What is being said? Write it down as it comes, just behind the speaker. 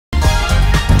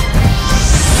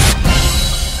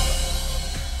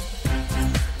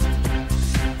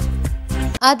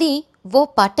అది ఓ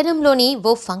పట్టణంలోని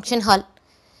ఓ function hall.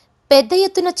 పెద్ద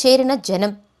ఎత్తున చేరిన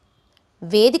జనం.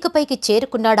 వేదికపైకి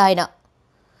చేరుకున్నాడాయన.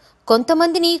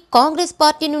 కొంతమందిని కాంగ్రెస్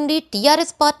పార్టీ నుండి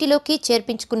టీఆర్ఎస్ పార్టీలోకి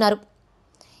చేర్పించుకున్నారు.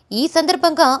 ఈ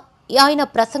సందర్భంగా ఆయన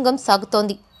ప్రసంగం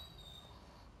సాగుతోంది.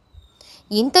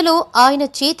 ఇంతలో ఆయన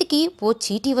చేతికి ఓ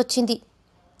చీటీ వచ్చింది.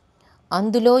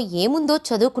 అందులో ఏముందో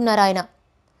చదువుకున్నారాయన.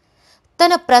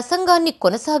 తన ప్రసంగాన్ని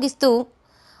కొనసాగిస్తూ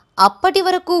అప్పటి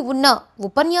వరకు ఉన్న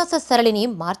ఉపన్యాస సరళిని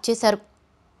మార్చేశారు.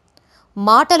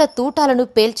 మాటల తూటాలను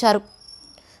పేల్చారు.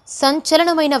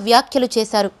 సంచలనమైన వ్యాఖ్యలు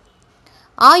చేశారు.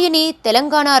 ఆయనే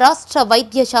తెలంగాణ రాష్ట్ర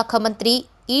వైద్య శాఖ మంత్రి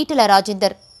ఈటెల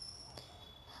రాజేందర్.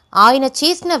 ఆయన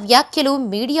చేసిన వ్యాఖ్యలు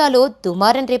మీడియాలో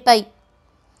దుమారం రేపాయి.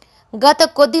 గత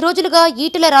కొద్ది రోజులుగా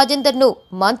ఈటెల రాజేందర్ను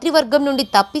మంత్రివర్గం నుండి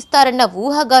తప్పిస్తారన్న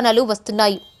ఊహాగానాలు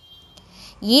వస్తున్నాయి.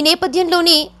 ఈ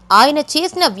నేపథ్యంలోనే ఆయన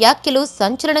చేసిన వ్యాఖ్యలు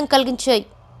సంచలనం కలిగించాయి.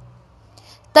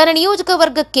 తన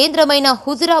నియోజకవర్గ కేంద్రమైన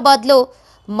హుజురాబాద్లో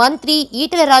మంత్రి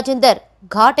ఈటెల రాజేందర్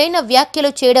ఘాటైన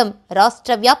వ్యాఖ్యలు చేయడం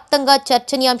రాష్ట్ర వ్యాప్తంగా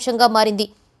చర్చనీయాంశంగా మారింది.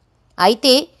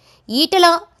 అయితే ఈటెల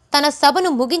తన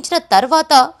సభను ముగించిన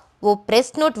తర్వాత ఓ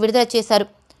ప్రెస్ నోట్ విడుదల చేశారు.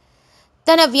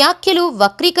 తన వ్యాఖ్యలు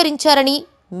వక్రీకరించారని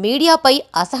మీడియాపై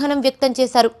అసహనం వ్యక్తం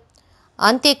చేశారు.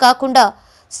 అంతేకాకుండా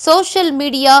సోషల్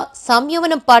మీడియా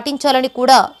సంయమనం పాటించాలని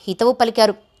కూడా హితవు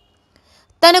పలికారు.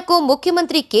 తనకు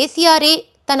ముఖ్యమంత్రి కేసీఆరే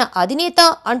తన అధినేత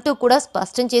అంటూ కూడా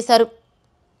స్పష్టం చేశారు.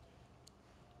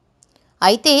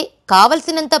 అయితే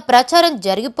కావలసినంత ప్రచారం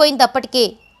జరిగిపోయింది. అప్పటికే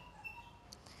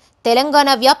తెలంగాణ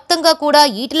వ్యాప్తంగా కూడా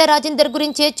ఈటెల రాజేందర్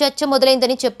గురించే చర్చ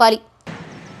మొదలైందని చెప్పాలి.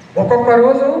 ఒక్కొక్క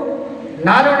రోజు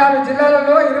 4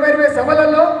 జిల్లాలలో 20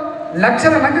 సభలలో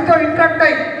లక్షల మందితో ఇంటరాక్ట్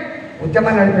అయ్యి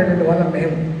ఉద్యమం నడిపేటువంటి వాళ్ళం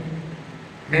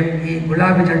మేము ఈ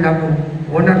గులాబీ జెండాకు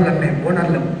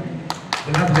ఓనర్లం.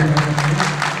 గులాబీ జెండా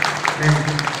మేము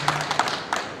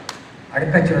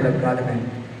అడకచ్చినలకు కాదు, మేము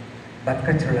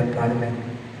బతకచ్చినలకు కాదు, మేము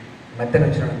మధ్యలో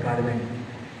వచ్చినలకు కాదు. మేము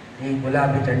ఈ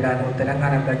గులాబీ జెండాను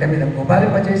తెలంగాణ గడ్డ మీద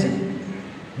గుబాలింపచేసి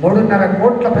 3.5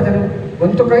 కోట్ల ప్రజలు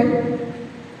గొంతుకై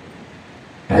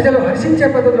ప్రజలు హర్షించే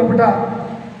పద్ధతిలో కూడా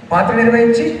పాత్ర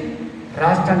నిర్వహించి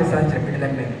రాష్ట్రాన్ని సాధించిన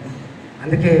బిడ్డలం మేము.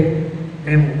 అందుకే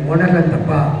మేము ఓనర్లను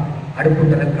తప్ప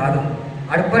అడుక్కుంటలకు కాదు.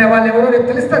 అడుక్కునే వాళ్ళు ఎవరో రేపు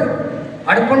తెలుస్తుంది,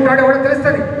 అడుక్కుంటాడు ఎవరో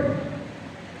తెలుస్తుంది.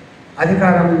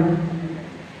 అధికారం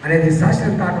అనేది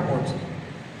శాశ్వతం కాకపోవచ్చు,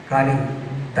 కానీ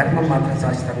ధర్మం మాత్రం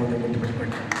శాశ్వతంగా ఉంటుంది.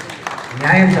 గుర్తుపెట్టుకోండి,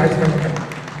 న్యాయం శాశ్వతంగా ఉంటుంది.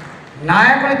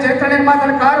 నాయకులు చరిత్ర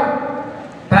నిర్మాతలు కారు,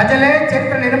 ప్రజలే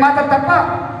చరిత్ర నిర్మాతలు తప్ప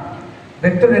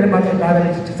వ్యక్తులు నిర్మాతలు కాదని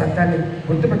సత్యాన్ని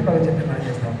గుర్తుపెట్టుకోవాలని చెప్పి మనం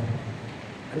చేస్తాం.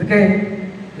 అందుకే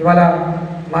ఇవాళ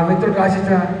మా మిత్రుడు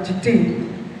రాసిన చిట్టి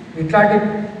ఇట్లాంటి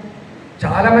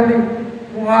చాలామంది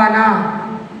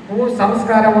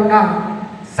సంస్కారం ఉన్న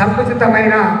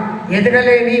సంకుచితమైన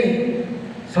ఎదగలేని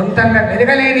సొంతంగా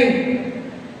వెలగలేని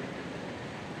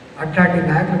అట్లాంటి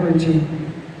నాయకుల గురించి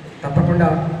తప్పకుండా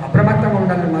అప్రమత్తంగా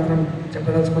ఉండాలని మాత్రం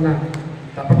చెప్పదలుచుకున్నా.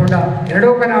 తప్పకుండా ఎన్నడో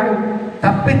ఒకనాడు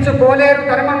తప్పించుకోలేరు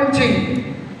ధర్మం నుంచి,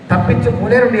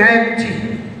 తప్పించుకోలేరు న్యాయం నుంచి.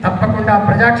 తప్పకుండా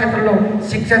ప్రజాక్షేత్రంలో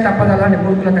శిక్ష తప్పదలాంటి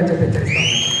మూర్ఖులకు చెప్పి హెచ్చరిస్తాం.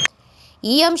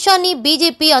 ఈ అంశాన్ని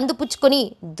బీజేపీ అందిపుచ్చుకొని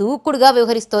దూకుడుగా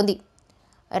వ్యవహరిస్తోంది.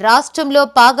 రాష్ట్రంలో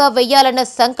పాగా వెయ్యాలన్న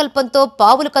సంకల్పంతో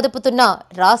పావులు కదుపుతున్న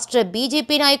రాష్ట్ర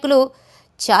బీజేపీ నాయకులు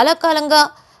చాలా కాలంగా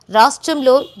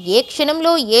రాష్ట్రంలో ఏ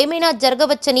క్షణంలో ఏమైనా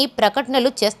జరగవచ్చని ప్రకటనలు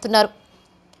చేస్తున్నారు.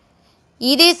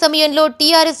 ఇదే సమయంలో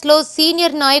టీఆర్ఎస్లో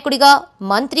సీనియర్ నాయకుడిగా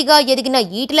మంత్రిగా ఎదిగిన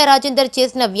ఈటెల రాజేందర్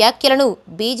చేసిన వ్యాఖ్యలను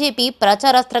బీజేపీ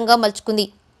ప్రచారాస్త్రంగా మలుచుకుంది.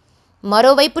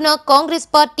 మరోవైపున కాంగ్రెస్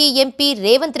పార్టీ ఎంపీ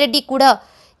రేవంత్ రెడ్డి కూడా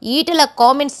ఈటెల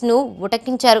కామెంట్స్ను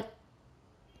ఉటంకించారు.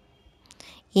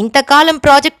 ఇంతకాలం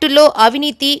ప్రాజెక్టుల్లో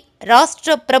అవినీతి,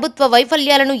 రాష్ట్ర ప్రభుత్వ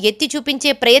వైఫల్యాలను ఎత్తి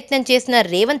చూపించే ప్రయత్నం చేసిన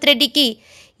రేవంత్ రెడ్డికి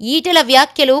ఈటెల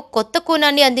వ్యాఖ్యలు కొత్త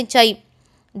కోణాన్ని అందించాయి.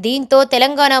 దీంతో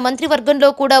తెలంగాణ మంత్రివర్గంలో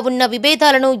కూడా ఉన్న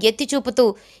విభేదాలను ఎత్తిచూపుతూ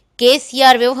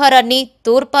కేసీఆర్ వ్యవహారాన్ని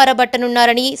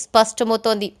తూర్పారబట్టనున్నారని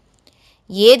స్పష్టమవుతోంది.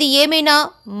 ఏది ఏమైనా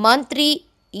మంత్రి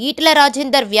ఈటెల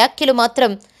రాజేందర్ వ్యాఖ్యలు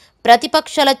మాత్రం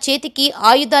ప్రతిపక్షాల చేతికి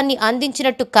ఆయుధాన్ని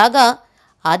అందించినట్టు కాగా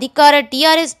అధికార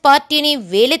టీఆర్ఎస్ పార్టీని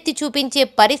వేలెత్తి చూపించే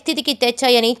పరిస్థితికి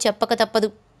తెచ్చాయని చెప్పక తప్పదు.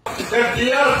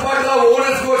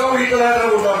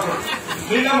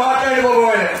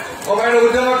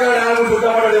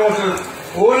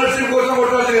 ఓనర్షిప్ కోసం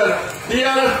కొట్టాలి కదా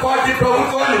టీఆర్ఎస్ పార్టీ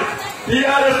ప్రభుత్వాన్ని,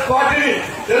 టీఆర్ఎస్ పార్టీని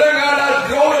తెలంగాణ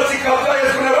గౌరవ కబ్జా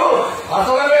చేసుకున్నారు.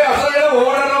 అసలే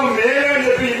ఓనర్ మేమే అని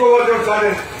చెప్పి ఇంకో వర్గం సార్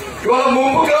ఇవాళ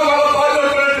ముంపు గ్రామాల బాధ్యత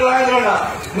రాజేంద్రన్న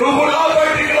నువ్వు నా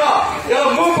బయటికి రా. ఇలా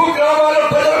ముంపు గ్రామాల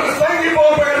ప్రజలకు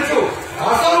సంఘీభావం ప్రకటించు.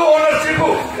 అసలు ఓనర్షిప్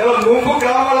ఇలా ముంపు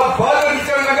గ్రామాల బాధ్యత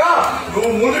ఇచ్చాక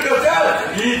నువ్వు ముందుకొస్తే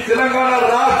ఈ తెలంగాణ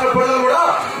రాష్ట్ర ప్రజలు కూడా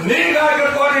నీ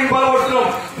నాయకత్వాన్ని బలపడుతున్నాం.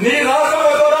 నీ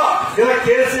రాష్ట్రం ద్వారా ఇలా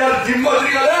కేసీఆర్ జిమ్మ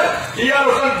తిరగాలి,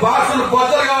 టీఆర్ఎస్ బాక్సులు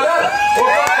బద్దలు కావాలి.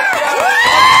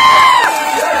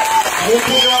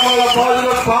 ముప్పు గ్రామాల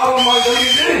బాధల పాపం మాకు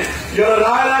జరిగింది. ఇలా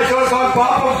రాయరాజేశ్వర స్వామి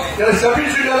పాపం ఇలా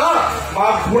శపించింది కదా, మా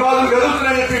పునాదులు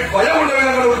కదులుతున్నాయని చెప్పి భయం ఉండే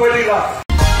విధంగా నువ్వు